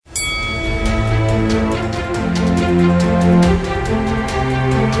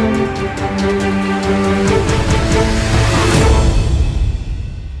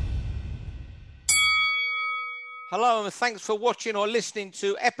thanks for watching or listening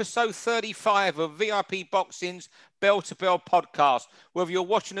to episode 35 of VIP Boxing's Bell to Bell podcast. Whether you're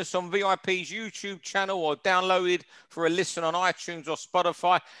watching us on VIP's YouTube channel or downloaded for a listen on iTunes or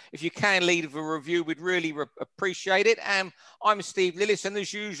Spotify, if you can leave a review, we'd really appreciate it. And I'm Steve Lillis, and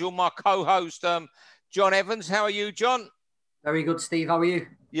as usual, my co-host, John Evans. How are you, John? Very good, Steve. How are you?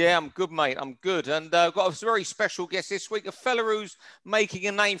 Yeah, I'm good, mate. I'm good. And I've got a very special guest this week, a fella who's making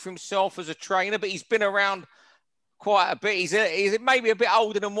a name for himself as a trainer, but he's been around quite a bit. He's maybe a bit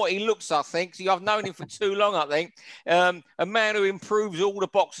older than what he looks, I think. So I've known him for too long, I think. A man who improves all the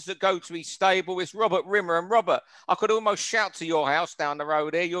boxers that go to his stable. It's Robert Rimmer. And Robert, I could almost shout to your house down the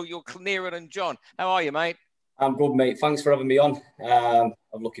road here. You're nearer than John. How are you, mate? I'm good, mate. Thanks for having me on. I'm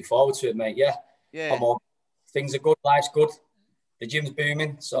looking forward to it, mate. Yeah. Things are good. Life's good. The gym's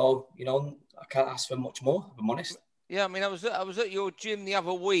booming. So, I can't ask for much more, if I'm honest. Yeah, I mean, I was at your gym the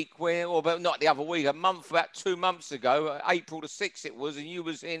other week, not the other week, about 2 months ago, April the 6th it was, and you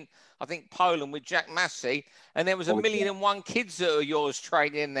was in, I think, Poland with Jack Massey, and there was 1,000,001 kids that are yours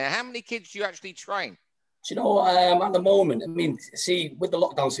training in there. How many kids do you actually train? Do you know, at the moment, see, with the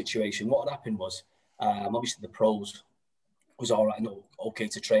lockdown situation, what had happened was, obviously the pros was all right, okay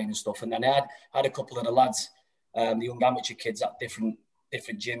to train and stuff, and then I had a couple of the lads, the young amateur kids at different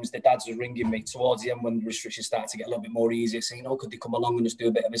gyms. The dads were ringing me towards the end when the restrictions started to get a little bit more easier, saying, could they come along and just do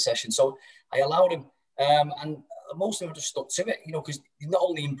a bit of a session? So I allowed them, and most of them just stuck to it, because they've not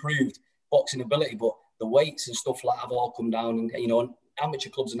only improved boxing ability, but the weights and stuff like that have all come down, and amateur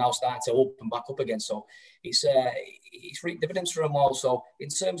clubs are now starting to open back up again. So it's reaped dividends for them all. So in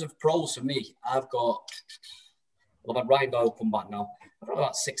terms of pros for me, I've had Ryan Doyle come back now. I've got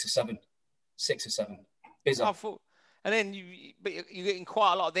about six or seven. Busy. And then you're getting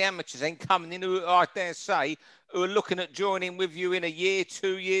quite a lot of the amateurs then coming in who, I dare say, who are looking at joining with you in a year,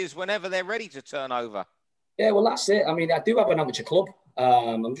 2 years, whenever they're ready to turn over. Yeah, well, that's it. I do have an amateur club.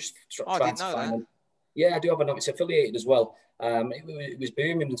 I'm just trying to find them. Yeah, I do have it's affiliated as well. It was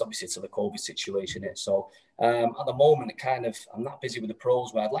booming, obviously, to the COVID situation. So at the moment, I'm not busy with the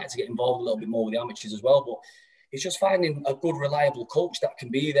pros, where I'd like to get involved a little bit more with the amateurs as well. But it's just finding a good, reliable coach that can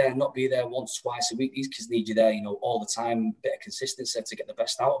be there and not be there once, twice a week. These kids need you there, all the time, a bit of consistency to get the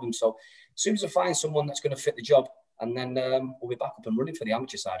best out of them. So as soon as I find someone that's going to fit the job, and then we'll be back up and running for the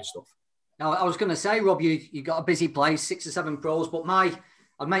amateur side of stuff. Now, I was going to say, Rob, you got a busy place, 6 or 7 pros, but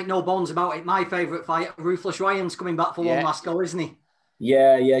I'd make no bones about it. My favourite fight, Ruthless Ryan's coming back for one last go, isn't he?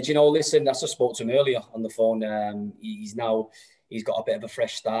 Yeah. Do you know, listen, I just spoke to him earlier on the phone. He's got a bit of a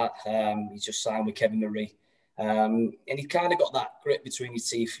fresh start. He's just signed with Kevin Marie. And he kind of got that grit between his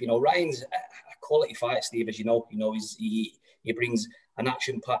teeth. Ryan's a quality fighter, Steve, as you know. He brings an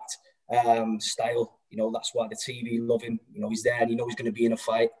action-packed style. That's why the TV love him. He's there and he's going to be in a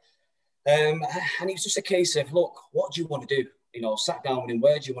fight. And it's just a case of, look, what do you want to do? Sat down with him,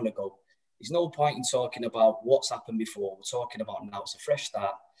 where do you want to go? There's no point in talking about what's happened before. We're talking about now. It's a fresh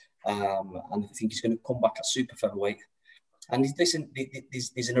start. And I think he's going to come back at super featherweight. And listen,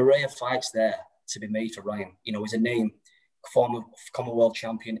 there's an array of fights there to be made for Ryan. He's a name, former Commonwealth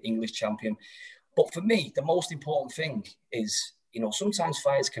champion, English champion. But for me, the most important thing is, sometimes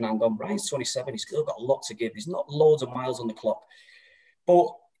fighters can hang on. Ryan's 27, he's still got a lot to give. There's not loads of miles on the clock.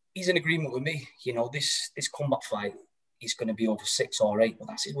 But he's in agreement with me. This combat fight is going to be over 6 or 8, but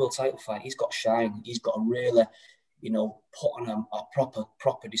that's his world title fight. He's got to shine. He's got to really, put on a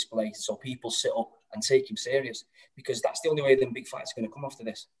proper display so people sit up and take him serious, because that's the only way them big fights are going to come after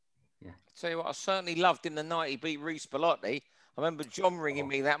this. Yeah. I'll tell you what, I certainly loved in the night he beat Reece Bellotti. I remember John ringing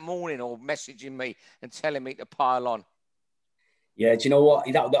me that morning or messaging me and telling me to pile on. Yeah, do you know what?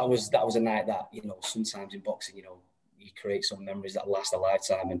 That was a night that, sometimes in boxing, you create some memories that last a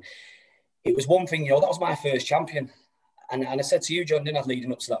lifetime. And it was one thing, that was my first champion. And I said to you, John, didn't I,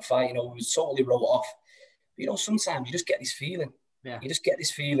 leading up to that fight, we was totally wrote off. But, sometimes you just get this feeling. Yeah. You just get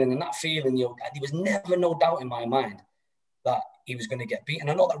this feeling, and that feeling, there was never no doubt in my mind that he was going to get beaten.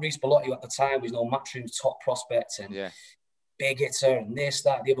 I know that Reece Bellotti at the time was Matchroom's top prospect and big hitter and this,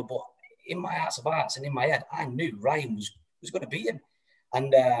 that, the other. But in my hearts of hearts and in my head, I knew Ryan was going to beat him.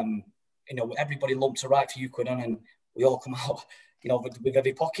 And, everybody lumped a right few quid on, and we all come out, with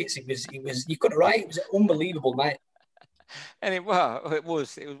heavy pockets. It was you couldn't write. It was an unbelievable night. And it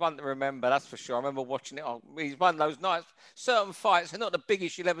was one to remember, that's for sure. I remember watching it on. He's one of those nights. Certain fights are not the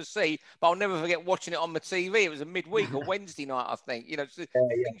biggest you'll ever see, but I'll never forget watching it on the TV. It was a midweek or Wednesday night, I think.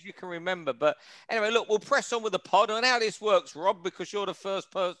 Things you can remember. But anyway, look, we'll press on with the pod and how this works, Rob, because you're the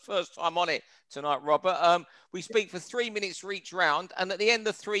first time on it tonight, Robert. We speak for 3 minutes for each round, and at the end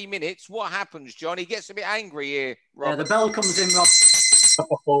of 3 minutes, what happens, John? He gets a bit angry here, Robert. Yeah, the bell comes in, Rob.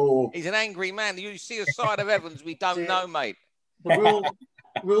 He's an angry man. You see a side of Evans we don't know, mate. The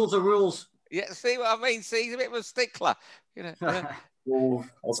rules are rules. Yeah, see what I mean? See, he's a bit of a stickler. You know.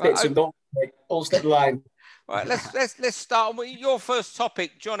 I'll stick to him. I'll step the line. Right, let's start with your first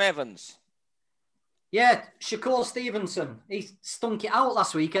topic, John Evans. Yeah, Shakur Stevenson. He stunk it out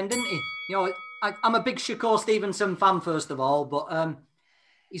last weekend, didn't he? You know, I'm a big Shakur Stevenson fan, first of all, but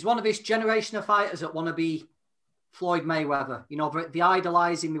he's one of this generation of fighters that want to be Floyd Mayweather. You know, they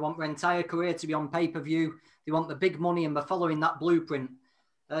idolise him. They want their entire career to be on pay-per-view. They want the big money, and they're following that blueprint.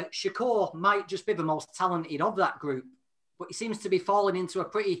 Shakur might just be the most talented of that group, but he seems to be falling into a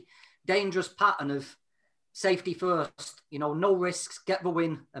pretty dangerous pattern of safety first, you know, no risks, get the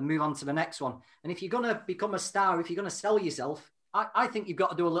win and move on to the next one. And if you're going to become a star, if you're going to sell yourself, I think you've got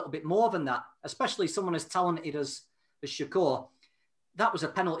to do a little bit more than that, especially someone as talented as Shakur. That was a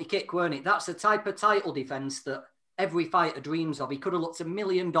penalty kick, weren't it? That's the type of title defense that every fighter dreams of. He could have looked $1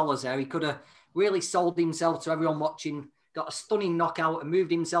 million there. He could have really sold himself to everyone watching, got a stunning knockout and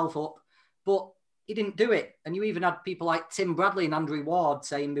moved himself up, but he didn't do it. And you even had people like Tim Bradley and Andrew Ward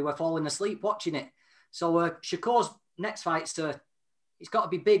saying they were falling asleep watching it. So Shakur's next fight's he's got to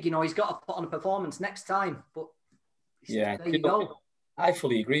be big, you know, he's got to put on a performance next time. But yeah, there you go. I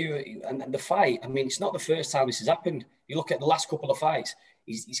fully agree with you. And the fight, I mean, it's not the first time this has happened. You look at the last couple of fights,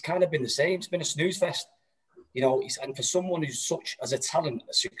 he's kind of been the same. It's been a snooze fest. You know, and for someone who's such as a talent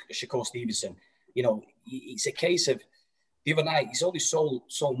as Shakur Stevenson, you know, it's a case of the other night, he's only sold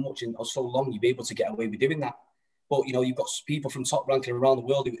so much and so long you'd be able to get away with doing that. But, you know, you've got people from top ranking around the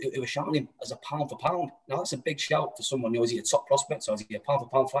world who are shouting him as a pound for pound. Now, that's a big shout for someone. You know, is he a top prospect or is he a pound for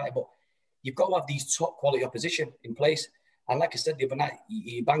pound fighter? But you've got to have these top quality opposition in place. And like I said the other night,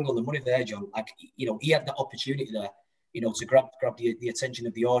 you bang on the money there, John. Like, you know, he had that opportunity there, you know, to grab the attention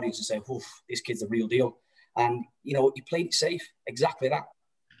of the audience and say, oof, this kid's the real deal. And, you know, he played it safe. Exactly that.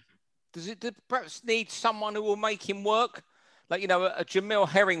 Does it perhaps need someone who will make him work? Like, you know, a Jamil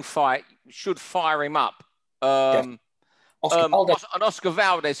Herring fight should fire him up. An Oscar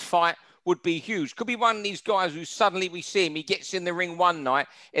Valdez fight would be huge. Could be one of these guys who suddenly we see him, he gets in the ring one night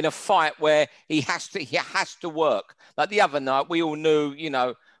in a fight where he has to work. Like the other night, we all knew, you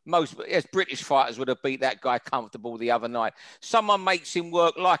know, most British fighters would have beat that guy comfortable the other night. Someone makes him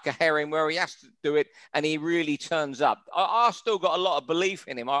work like a Herring where he has to do it and he really turns up. I still got a lot of belief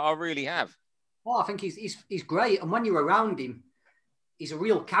in him. I really have. Well, I think he's great. And when you're around him, he's a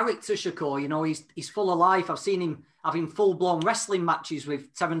real character, Shakur. You know, he's full of life. I've seen him having full-blown wrestling matches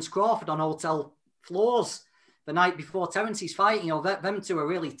with Terence Crawford on hotel floors the night before Terence's fighting. You know, them two are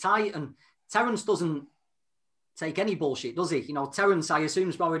really tight. And Terence doesn't take any bullshit, does he? You know, Terence, I assume,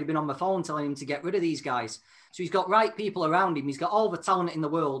 has already been on the phone telling him to get rid of these guys. So he's got right people around him. He's got all the talent in the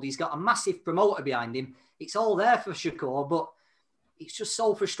world. He's got a massive promoter behind him. It's all there for Shakur, but it's just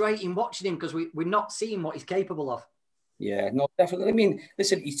so frustrating watching him because we're not seeing what he's capable of. Yeah, no, definitely. I mean,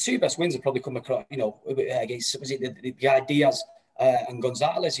 listen, his two best wins have probably come across, you know, against, was it the guy Diaz and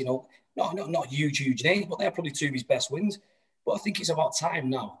Gonzalez, you know, not huge names, but they're probably two of his best wins. But I think it's about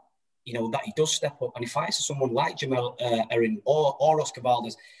time now, you know, that he does step up and he fights someone like Jamil Herring or Oscar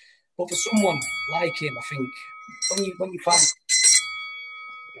Valdez. But for someone like him, I think when you find...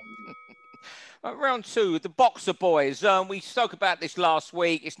 Round two, the Boxer boys. We spoke about this last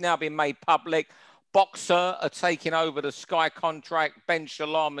week. It's now been made public. Boxer are taking over the Sky contract, Ben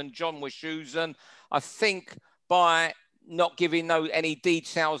Shalom and John Wischusen. I think by not giving any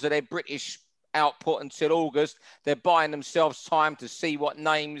details of their British output until August, they're buying themselves time to see what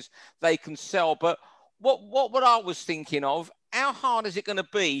names they can sell. But what I was thinking of, how hard is it going to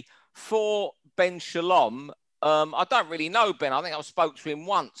be for Ben Shalom? I don't really know Ben. I think I've spoke to him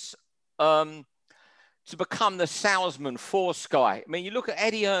once. To become the salesman for Sky. I mean, you look at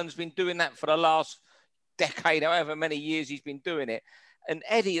Eddie Hearn's been doing that for the last decade, however many years he's been doing it. And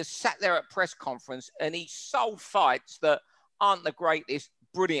Eddie has sat there at press conference and he sold fights that aren't the greatest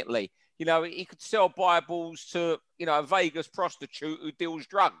brilliantly. You know, he could sell Bibles to, you know, a Vegas prostitute who deals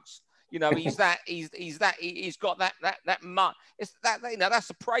drugs. You know, he's got you know, that's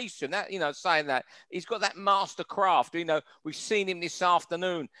a praise to him. That, you know, saying that he's got that master craft. You know, we've seen him this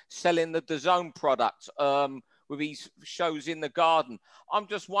afternoon selling the DAZN product with his shows in the garden. I'm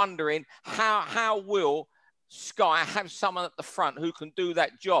just wondering how will Sky have someone at the front who can do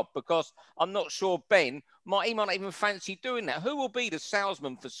that job? Because I'm not sure Ben might not even fancy doing that. Who will be the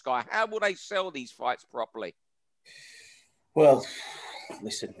salesman for Sky? How will they sell these fights properly? Well,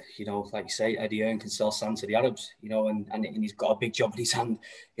 listen, you know, like you say, Eddie Hearn can sell sand to the Arabs, you know, and he's got a big job in his hand,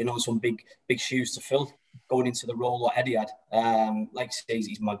 you know, some big shoes to fill going into the role that Eddie had. Like I say,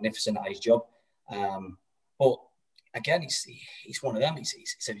 he's magnificent at his job. But again, he's one of them. He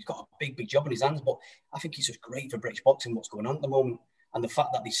said he's got a big job in his hands, but I think he's just great for British boxing, what's going on at the moment. And the fact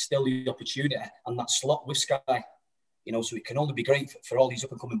that there's still the opportunity and that slot with Sky, you know, so it can only be great for all these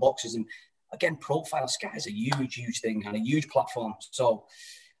up-and-coming boxers. And again, profile, Sky is a huge thing and a huge platform. So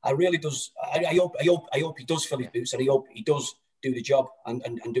I really does, I hope he does fill his boots, and I hope he does do the job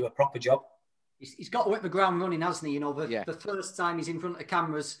and do a proper job. He's got to hit the ground running, hasn't he? You know, the first time he's in front of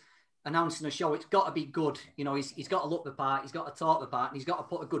cameras announcing a show, it's got to be good. You know, he's got to look the part, he's got to talk the part, and he's got to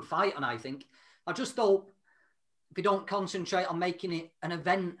put a good fight on, I think. I just hope they don't concentrate on making it an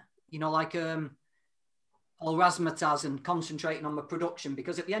event, you know, like All Razzmatazz, and concentrating on the production,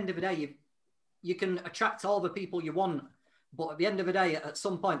 because at the end of the day, you can attract all the people you want, but at the end of the day, at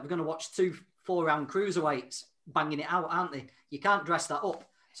some point, we're going to watch 2 4-round cruiserweights banging it out, aren't they? You can't dress that up.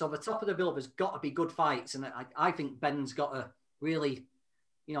 So the top of the bill, there's got to be good fights, and I think Ben's got to really,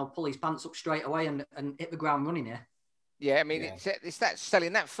 you know, pull his pants up straight away and hit the ground running here. Yeah, I mean, it's that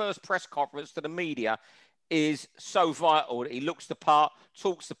selling, that first press conference to the media is so vital that he looks the part,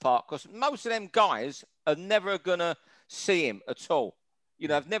 talks the part, because most of them guys are never going to see him at all. You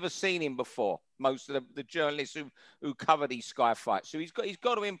know, I've never seen him before. Most of the journalists who cover these Sky fights, so he's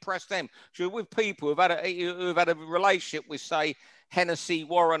got to impress them. So with people who've had a relationship with, say, Hennessy,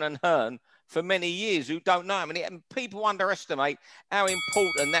 Warren, and Hearn for many years, who don't know him, and people underestimate how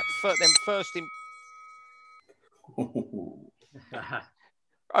important that them first.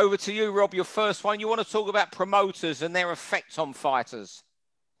 Over to you, Rob. Your first one. You want to talk about promoters and their effect on fighters?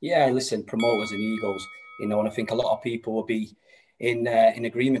 Yeah, listen, promoters and egos. You know, and I think a lot of people will be in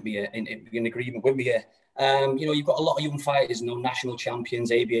agreement with me here. You know, you've got a lot of young fighters, you know, national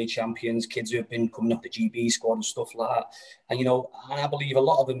champions, ABA champions, kids who have been coming up the GB squad and stuff like that. And, you know, I believe a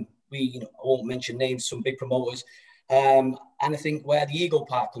lot of them, I won't mention names, some big promoters. And I think where the ego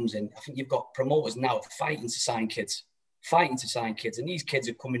part comes in, I think you've got promoters now fighting to sign kids. And these kids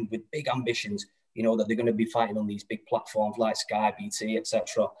are coming with big ambitions, you know, that they're going to be fighting on these big platforms like Sky, BT,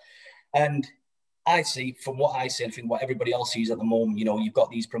 etc. And I see, from what I see, and think what everybody else sees at the moment, you know, you've got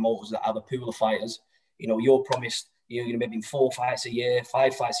these promoters that have a pool of fighters. You know, you're promised, you're going to maybe 4 fights a year,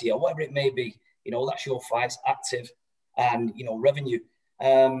 5 fights a year, whatever it may be. You know, that's your fights, active, and, you know, revenue.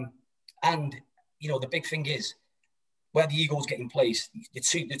 And, you know, the big thing is, where the egos get in place,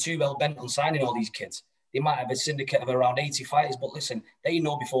 they're too well bent on signing all these kids. They might have a syndicate of around 80 fighters, but listen, they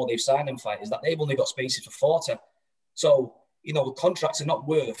know before they've signed them fighters that they've only got spaces for 40. So, you know, the contracts are not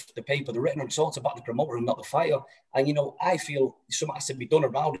worth the paper they're written on. It's all about the promoter and not the fighter. And, you know, I feel something has to be done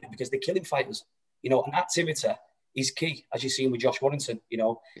around it because they're killing fighters. You know, and activity is key, as you've seen with Josh Warrington, you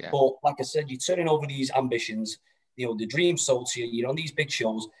know. Yeah. But like I said, you're turning over these ambitions, you know, the dreams sold to you, you're on these big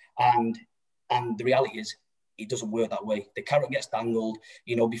shows, and the reality is, it doesn't work that way. The carrot gets dangled,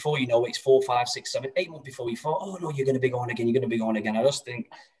 you know, before you know it, it's 4, 5, 6, 7, 8 months before you thought, oh no, you're going to be going again. I just think,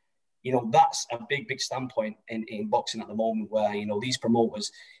 you know, that's a big standpoint in boxing at the moment, where, you know, these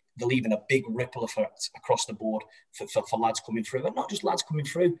promoters, they're leaving a big ripple effect across the board for lads coming through, and not just lads coming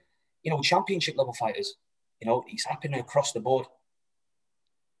through, you know, championship level fighters. You know, it's happening across the board.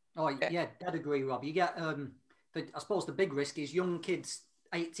 Oh yeah, I'd agree, Rob. You get, I suppose the big risk is young kids,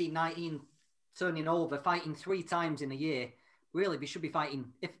 18, 19, turning over, fighting 3 times in a year. Really, we should be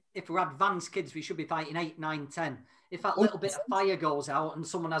fighting, if we're advanced kids, we should be fighting 8, 9, 10. If that little bit of fire goes out and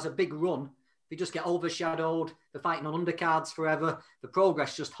someone has a big run, they just get overshadowed, they're fighting on undercards forever, the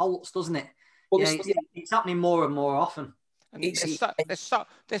progress just halts, doesn't it? Well, it's happening more and more often. And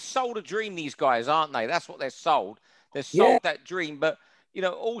they're sold a dream, these guys, aren't they? That's what they're sold. They're sold that dream. But, you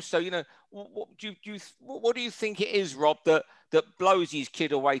know, also, you know, what do you think it is, Rob, that blows his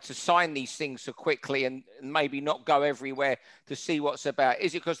kid away to sign these things so quickly and maybe not go everywhere to see what's about?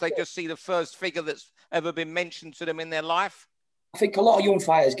 Is it because they just see the first figure that's ever been mentioned to them in their life? I think a lot of young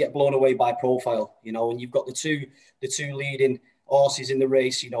fighters get blown away by profile, you know, and you've got the two leading horses in the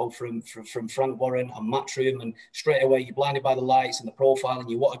race, you know, from Frank Warren and Matchroom, and straight away you're blinded by the lights and the profile, and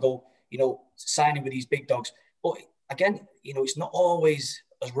you want to go, you know, signing with these big dogs. But again, you know, it's not always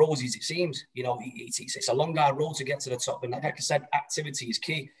as rosy as it seems. You know, it's a long hard road to get to the top, and like I said, activity is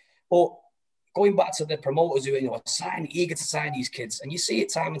key. But going back to the promoters who, you know, are eager to sign these kids, and you see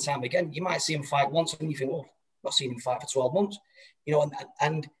it time and time again. You might see them fight once, and you think, oh, I've not seen him fight for 12 months. You know,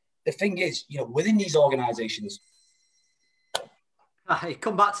 and the thing is, you know, within these organisations.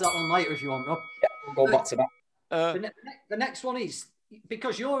 Come back to that one later if you want, Rob. Yeah, we'll go back to that. The next one is,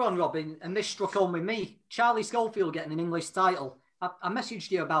 because you're on, Robin, and this struck home with me, Charlie Schofield getting an English title. I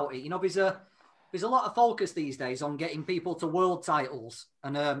messaged you about it. You know, there's a lot of focus these days on getting people to world titles.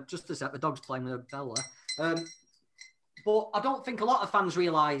 And just a sec, the dog's playing with a bell there. But I don't think a lot of fans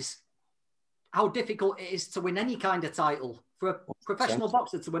realise how difficult it is to win any kind of title. For a professional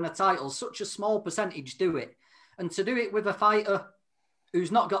boxer to win a title, such a small percentage do it. And to do it with a fighter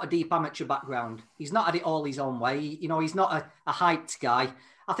who's not got a deep amateur background, he's not had it all his own way, you know, he's not a hyped guy.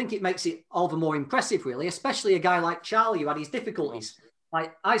 I think it makes it all the more impressive, really, especially a guy like Charlie who had his difficulties.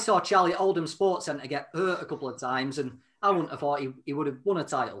 Like, I saw Charlie at Oldham Sports Centre get hurt a couple of times, and I wouldn't have thought he would have won a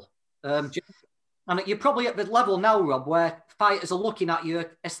title. And you're probably at the level now, Rob, where fighters are looking at you,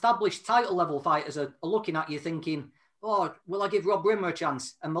 established title level fighters are looking at you thinking, oh, will I give Rob Rimmer a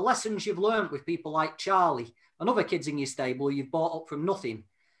chance? And the lessons you've learned with people like Charlie and other kids in your stable you've brought up from nothing,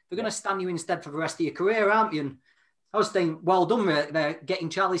 they're going to stand you instead for the rest of your career, aren't you? And I was saying, well done there, getting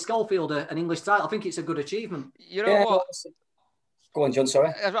Charlie Schofield an English title. I think it's a good achievement. You know what? Go on, John,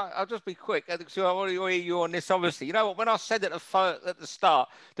 sorry. I'll just be quick. So I want to hear you on this, obviously. You know what? When I said at the start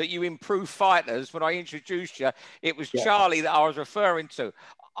that you improve fighters, when I introduced you, it was Charlie that I was referring to.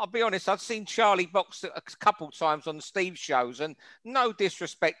 I'll be honest, I've seen Charlie box a couple times on the Steve shows, and no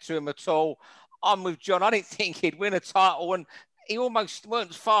disrespect to him at all. I'm with John. I didn't think he'd win a title, and he almost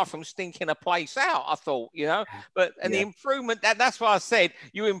weren't far from stinking a place out, I thought, you know. But the improvement, that's why I said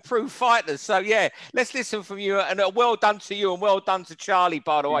you improve fighters. So, yeah, let's listen from you. And well done to you and well done to Charlie,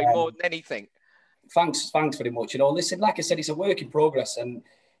 by the way, more than anything. Thanks very much. You know, listen, like I said, it's a work in progress, and,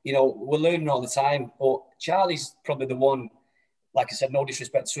 you know, we're learning all the time. But Charlie's probably the one, like I said, no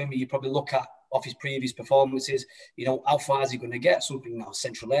disrespect to him, you probably look at off his previous performances, you know, how far is he going to get? Something now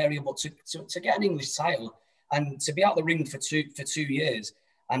central area, but to get an English title and to be out the ring for 2 years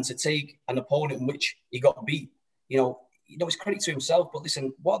and to take an opponent in which he got beat, you know, it's credit to himself. But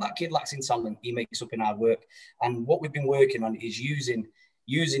listen, what that kid lacks in talent, he makes up in hard work. And what we've been working on is using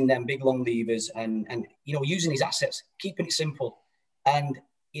them big long levers and you know, using his assets, keeping it simple, and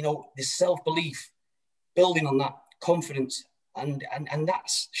you know, the self-belief, building on that confidence. And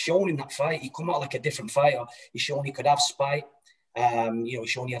that's shown in that fight. He come out like a different fighter. He's shown he could have spite. You know, he's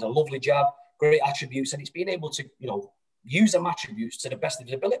shown he had a lovely jab, great attributes, and he's been able to, you know, use them attributes to the best of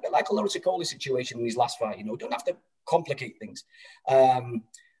his ability. A bit like a Lawrence Okoli situation in his last fight. You know, don't have to complicate things.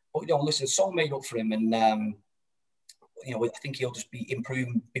 But you know, listen, so made up for him, and you know, I think he'll just be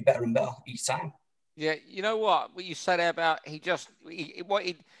improving, be better and better each time. Yeah, you know what you said there about he doesn't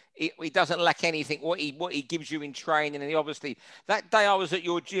lack anything. What he gives you in training, and he obviously that day I was at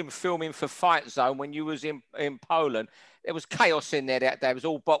your gym filming for Fight Zone when you was in Poland. There was chaos in there that day. It was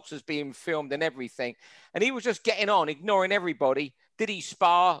all boxers being filmed and everything, and he was just getting on, ignoring everybody. Did he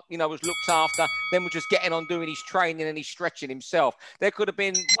spar? You know, was looked after. Then was just getting on doing his training and he's stretching himself. There could have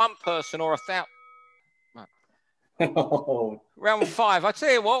been one person or 1,000. Round 5. I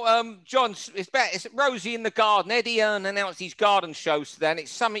tell you what, John, it's Rosie in the Garden. Eddie Hearn announced his garden shows today, and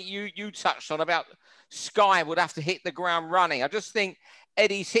it's something you touched on about Sky would have to hit the ground running. I just think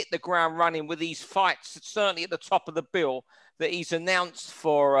Eddie's hit the ground running with these fights, certainly at the top of the bill that he's announced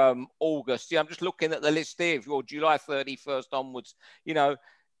for August. Yeah, I'm just looking at the list here, for July 31st onwards. You know,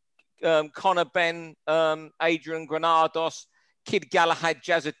 Conor Benn, Adrian Granados, Kid Galahad,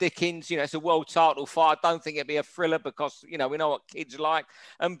 Jazza Dickens, you know, it's a world title fight. I don't think it'd be a thriller because, you know, we know what kids like.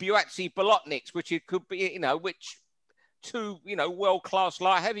 And Buatsi Bolotniks, which it could be, you know, which two, you know, world-class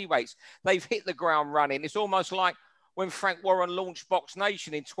light heavyweights. They've hit the ground running. It's almost like when Frank Warren launched Box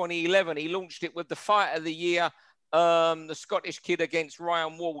Nation in 2011, he launched it with the fight of the year, the Scottish kid against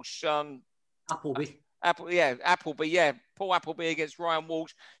Ryan Walsh. Appleby. Appleby, yeah. Paul Appleby against Ryan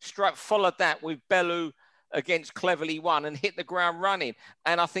Walsh. Followed that with Bellew against Cleverly One and hit the ground running.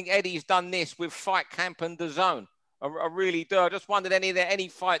 And I think Eddie's done this with Fight Camp and DAZN. I really do. I just wondered any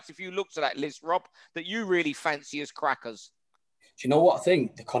fights, if you looked at that list, Rob, that you really fancy as crackers. Do you know what I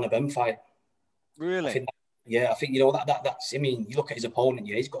think? The Conor Benn fight. Really? I think you know that's. I mean, you look at his opponent.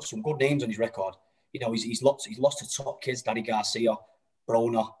 Yeah, he's got some good names on his record. You know, he's lost to top kids, Danny Garcia,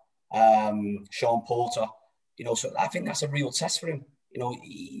 Broner, Sean Porter. You know, so I think that's a real test for him. You know,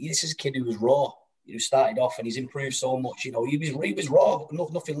 this is a kid who was raw. Who started off and he's improved so much. You know, he was raw,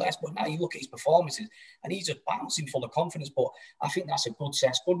 nothing less. But now you look at his performances and he's just bouncing full of confidence. But I think that's a good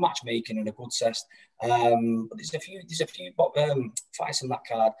test, good matchmaking and a good test. But there's a few fights on that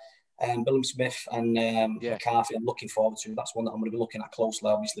card. Billam Smith and McCarthy, I'm looking forward to. That's one that I'm going to be looking at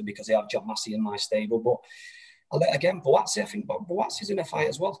closely, obviously, because I have John Massey in my stable. But again, Buatsi, I think Buatsi's in a fight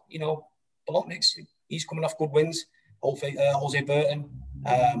as well. You know, Bolotniks, he's coming off good wins. Jose Burton,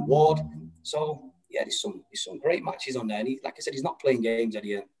 Ward. So yeah, there's some great matches on there. And like I said, he's not playing games at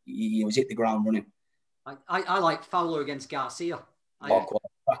the end. He's hit the ground running. I like Fowler against Garcia. You know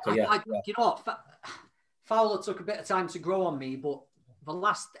what? Fowler took a bit of time to grow on me, but the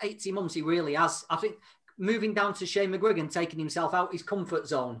last 18 months he really has. I think moving down to Shane McGuigan, taking himself out his comfort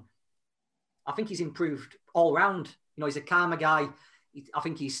zone, I think he's improved all round. You know, he's a calmer guy. I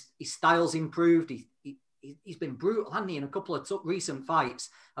think his style's improved. He's been brutal, hasn't he, in a couple of recent fights.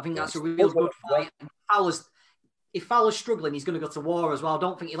 I think that's a real good fight. And if Fowler's struggling, he's going to go to war as well. I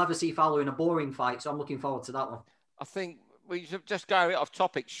don't think you'll ever see Fowler in a boring fight, so I'm looking forward to that one. I think we should just go off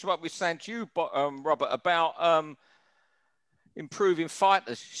topic. What we're saying to you, Robert, about improving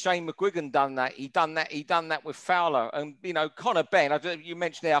fighters. Shane McGuigan done that. He done that with Fowler. And, you know, Conor Benn, you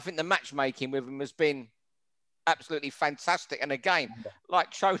mentioned there, I think the matchmaking with him has been absolutely fantastic. And again,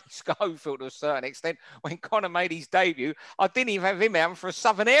 like Tony Schofield to a certain extent, when Conor made his debut, I didn't even have him out for a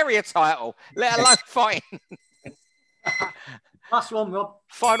Southern Area title, let alone fighting. Last one, Rob.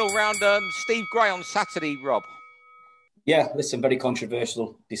 Final round, Steve Gray on Saturday, Rob. Yeah, listen, very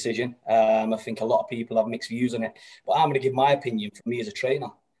controversial decision. I think a lot of people have mixed views on it, but I'm going to give my opinion from me as a trainer.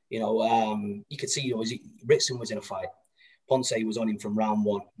 You know, you could see, Ritson was in a fight. Ponce was on him from round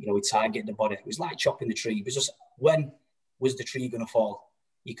one. You know, he targeted the body. It was like chopping the tree. It was just, when was the tree going to fall?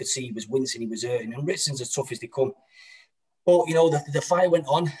 You could see he was wincing, he was hurting. And Ritson's as tough as they come. But, you know, the fight went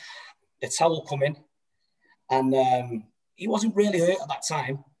on. The towel come in. And he wasn't really hurt at that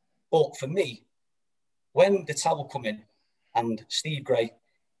time. But for me, when the towel come in and Steve Gray,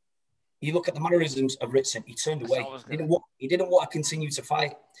 you look at the mannerisms of Ritson, he turned away. He didn't want to continue to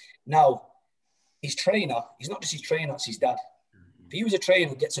fight. Now, his trainer, he's not just his trainer, it's his dad. If he was a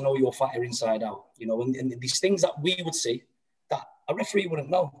trainer, get to know your fighter inside out, you know, and these things that we would see that a referee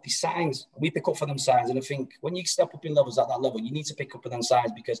wouldn't know, these signs, we pick up for them signs. And I think when you step up in levels at that level, you need to pick up for them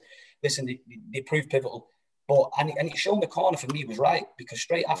signs because, listen, they prove pivotal. But, and it showing the corner for me was right, because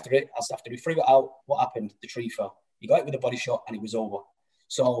straight after it, after he threw it out, what happened? The tree fell. He got it with a body shot and it was over.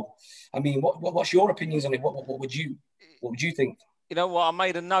 So, I mean, what's your opinions on it? What would you think? You know what? I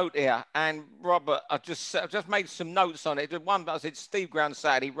made a note here, and Robert, I just made some notes on it. The one I said, Steve Gray on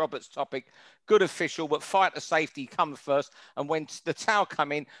Saturday, Robert's topic, good official, but fighter safety come first. And when the towel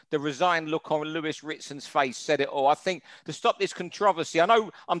come in, the resigned look on Lewis Ritson's face said it all. I think to stop this controversy, I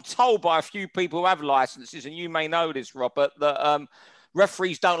know I'm told by a few people who have licenses, and you may know this, Robert, that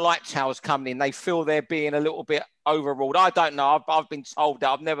referees don't like towels coming in. They feel they're being a little bit overruled. I don't know. I've been told that.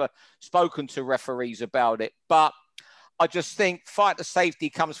 I've never spoken to referees about it, but I just think fighter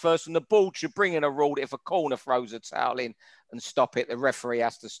safety comes first, and the board should bring in a rule that if a corner throws a towel in and stop it, the referee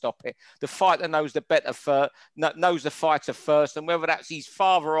has to stop it. The fighter knows knows the fighter first, and whether that's his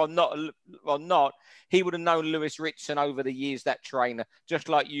father or not, he would have known Lewis Ritson over the years, that trainer, just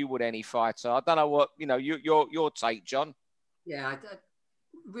like you would any fighter. I don't know what your take, John. Yeah,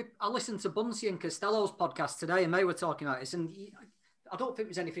 I listened to Bunsey and Costello's podcast today, and they were talking about this, and I don't think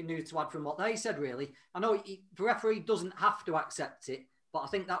there's anything new to add from what they said, really. I know the referee doesn't have to accept it, but I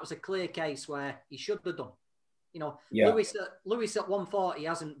think that was a clear case where he should have done. You know, yeah. Lewis at 140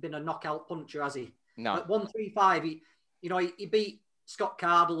 hasn't been a knockout puncher, has he? No. At 135, he beat Scott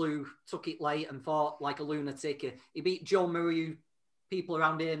Cardle, who took it late and fought like a lunatic. He beat Joe Murray, who people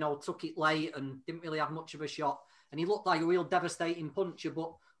around here know took it late and didn't really have much of a shot. And he looked like a real devastating puncher,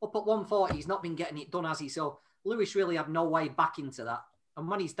 but up at 140, he's not been getting it done, has he? So Lewis really had no way back into that. And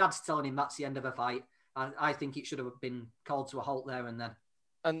when his dad's telling him that's the end of a fight, I think it should have been called to a halt there and then.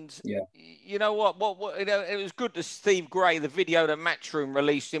 And you know what? It was good to Steve Gray, the video that Matchroom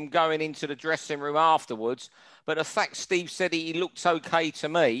released, him going into the dressing room afterwards. But the fact Steve said he looked okay to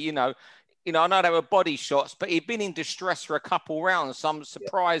me, you know, I know there were body shots, but he'd been in distress for a couple rounds. So I'm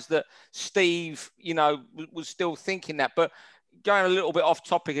surprised that Steve, was still thinking that. But going a little bit off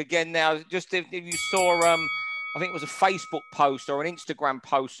topic again now, just if you saw, I think it was a Facebook post or an Instagram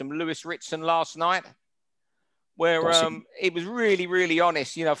post from Lewis Ritson last night, where he was really, really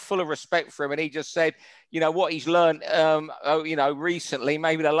honest, full of respect for him. And he just said, what he's learned, recently,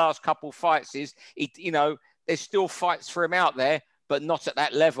 maybe the last couple of fights is, there's still fights for him out there, but not at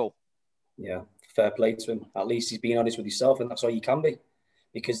that level. Yeah, fair play to him. At least he's being honest with himself, and that's all you can be.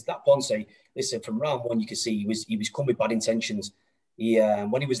 Because that Ponce, listen, from round one, you could see he was coming with bad intentions.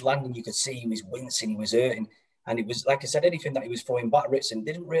 When he was landing, you could see he was wincing, he was hurting. And it was, like I said, anything that he was throwing back, Ritson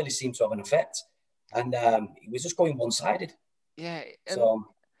didn't really seem to have an effect. And he was just going one-sided. Yeah. So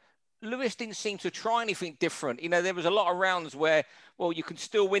Lewis didn't seem to try anything different. There was a lot of rounds where, well, you can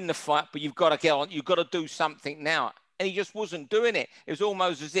still win the fight, but you've got to get on. You've got to do something now. And he just wasn't doing it. It was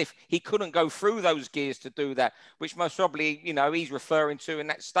almost as if he couldn't go through those gears to do that, which most probably, he's referring to in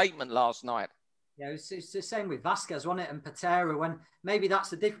that statement last night. Yeah, it's the same with Vasquez, wasn't it? And Patera, when maybe that's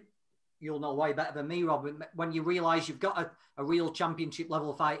the difference. You'll know way better than me, Rob, when you realise you've got a real championship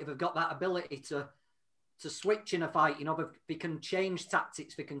level fighter, who've got that ability to switch in a fight. You know, they can change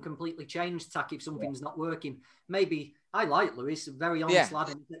tactics. They can completely change tack if something's not working. Maybe I like Lewis, a very honest lad,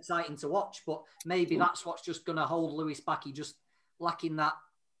 and it's exciting to watch. But maybe that's what's just going to hold Lewis back. He just lacking that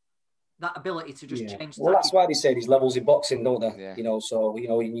ability to just change. Well, that's why they say there's levels in boxing, don't they? Yeah. You know, so you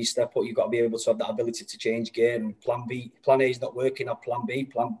know, when you step up, you've got to be able to have that ability to change gear. And plan A is not working, have plan B.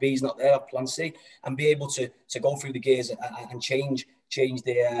 Plan B is not there, have plan C, and be able to go through the gears and change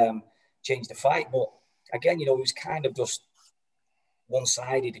the fight. But again, you know, it was kind of just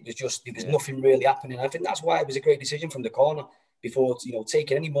one-sided. It was just there was nothing really happening. I think that's why it was a great decision from the corner before, you know,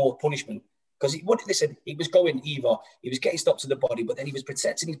 taking any more punishment. Because he was going either, he was getting stopped to the body, but then he was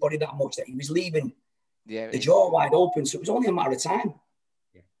protecting his body that much that he was leaving the jaw wide open. So it was only a matter of time.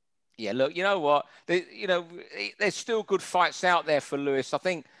 Yeah, look, you know what? There's still good fights out there for Lewis. I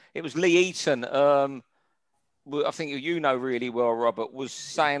think it was Lee Eaton, I think you know really well, Robert, was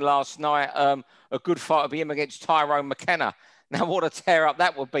saying last night a good fight would be him against Tyrone McKenna. Now, what a tear-up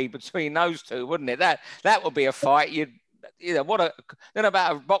that would be between those two, wouldn't it? That would be a fight then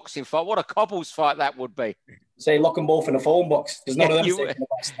about a boxing fight, what a cobbles fight that would be. Say lock them both in a phone box. There's none of them.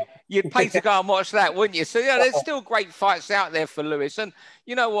 You'd pay to go and watch that, wouldn't you? So there's still great fights out there for Lewis. And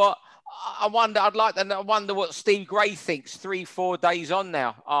you know what? I wonder what Steve Gray thinks 3-4 days on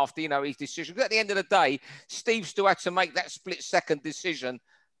now after, you know, his decision. Because at the end of the day, Steve still had to make that split-second decision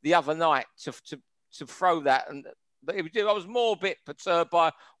the other night to throw that. But I was more a bit perturbed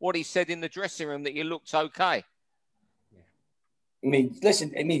by what he said in the dressing room, that you looked okay. I mean,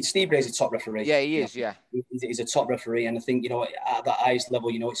 listen, Steve Gray's a top referee. Yeah, he is, He's a top referee. And I think, you know, at that highest level,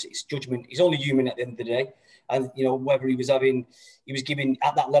 you know, it's judgment. He's only human at the end of the day. And, you know, whether he was giving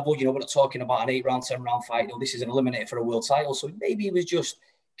at that level, you know, we're not talking about an 8-round, 10-round fight. You know, this is an eliminator for a world title. So maybe he was just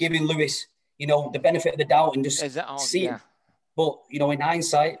giving Lewis, you know, the benefit of the doubt and just seeing. But, you know, in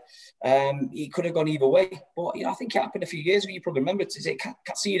hindsight, he could have gone either way. But, you know, I think it happened a few years ago. You probably remember, is it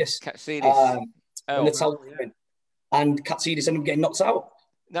Katsidis? And Katsidis ended up getting knocked out.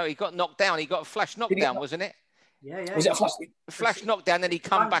 No, he got knocked down. He got a flash knockdown, wasn't it? Yeah. Was it a flash? Flash knockdown, then he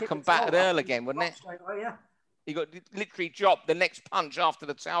come back and battered Earl again, wasn't it? He got literally dropped the next punch after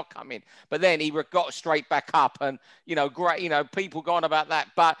the towel come in. But then he got straight back up and, you know, great, you know, people gone about that.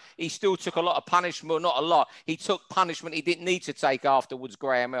 But he still took a lot of punishment. Well, not a lot. He took punishment he didn't need to take afterwards,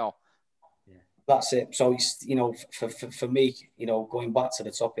 Graham Earl. Yeah. That's it. So, it's, you know, for me, you know, going back to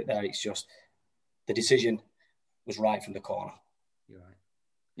the topic there, it's just the decision was right from the corner. You're right.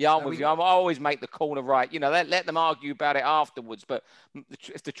 Yeah, I'm with you. I always make the corner right. You know, let them argue about it afterwards. But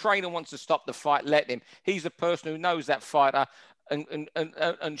if the trainer wants to stop the fight, let him. He's the person who knows that fighter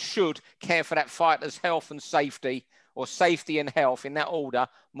and should care for that fighter's health and safety, or safety and health in that order,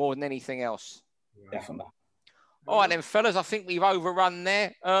 more than anything else. Definitely. All right then, fellas, I think we've overrun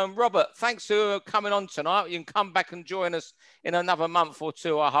there. Robert, thanks for coming on tonight. You can come back and join us in another month or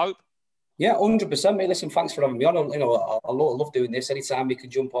two, I hope. Yeah, 100%, mate. Listen, thanks for having me on. You know, I love doing this. Anytime you can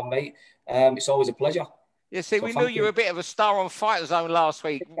jump on, mate, it's always a pleasure. Yeah, see, we knew you were a bit of a star on Fight Zone last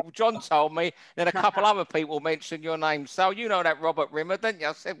week. John told me, then a couple other people mentioned your name. So you know that Robert Rimmer, didn't you?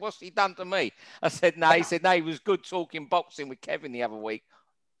 I said, what's he done to me? I said, no. He said, no, he was good talking boxing with Kevin the other week.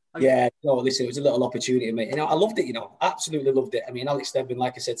 Yeah, no, listen, it was a little opportunity, mate. You know, I loved it, you know, absolutely loved it. I mean, Alex Stebbin,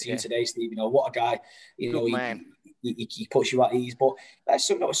 like I said to you today, Steve, you know, what a guy. You know, he puts you at ease. But that's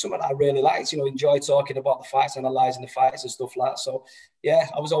something that I really liked, you know, enjoy talking about the fights, analysing the fights and stuff like that. So, yeah,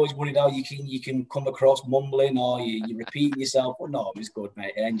 I was always worried how you can come across mumbling or you repeat yourself. But no, it was good,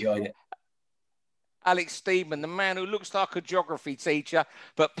 mate. I enjoyed it. Alex Steedman, the man who looks like a geography teacher,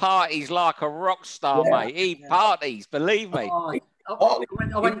 but parties like a rock star, mate. He parties, believe me. I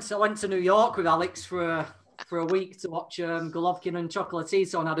went to New York with Alex for a week to watch Golovkin and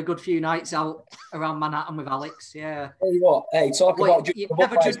Chocolatito, and had a good few nights out around Manhattan with Alex. Yeah. Tell you what, hey,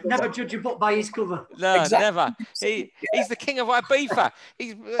 never judge a book by his cover. No, never. He's the king of Ibiza.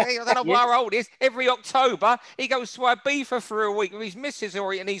 I don't know how old he is. Every October he goes to Ibiza for a week with his missus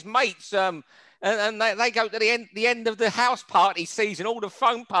and his mates. And they go to the end of the house party season, all the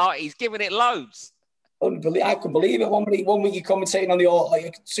phone parties, giving it loads. Unbelievable. I couldn't believe it. One week you're commentating on the horse,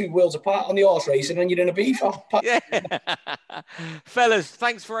 like 2 wheels apart on the horse race, and then you're in a beef. Yeah. Fellas,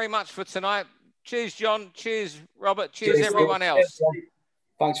 thanks very much for tonight. Cheers, John. Cheers, Robert. Cheers everyone else.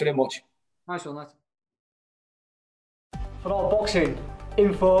 Thanks very much. Nice one, lads. For all boxing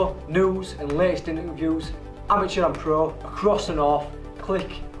info, news, and latest interviews, amateur and pro, across the north, click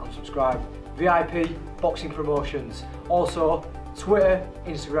and subscribe. VIP Boxing Promotions. Also, Twitter,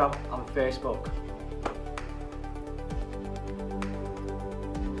 Instagram, and Facebook.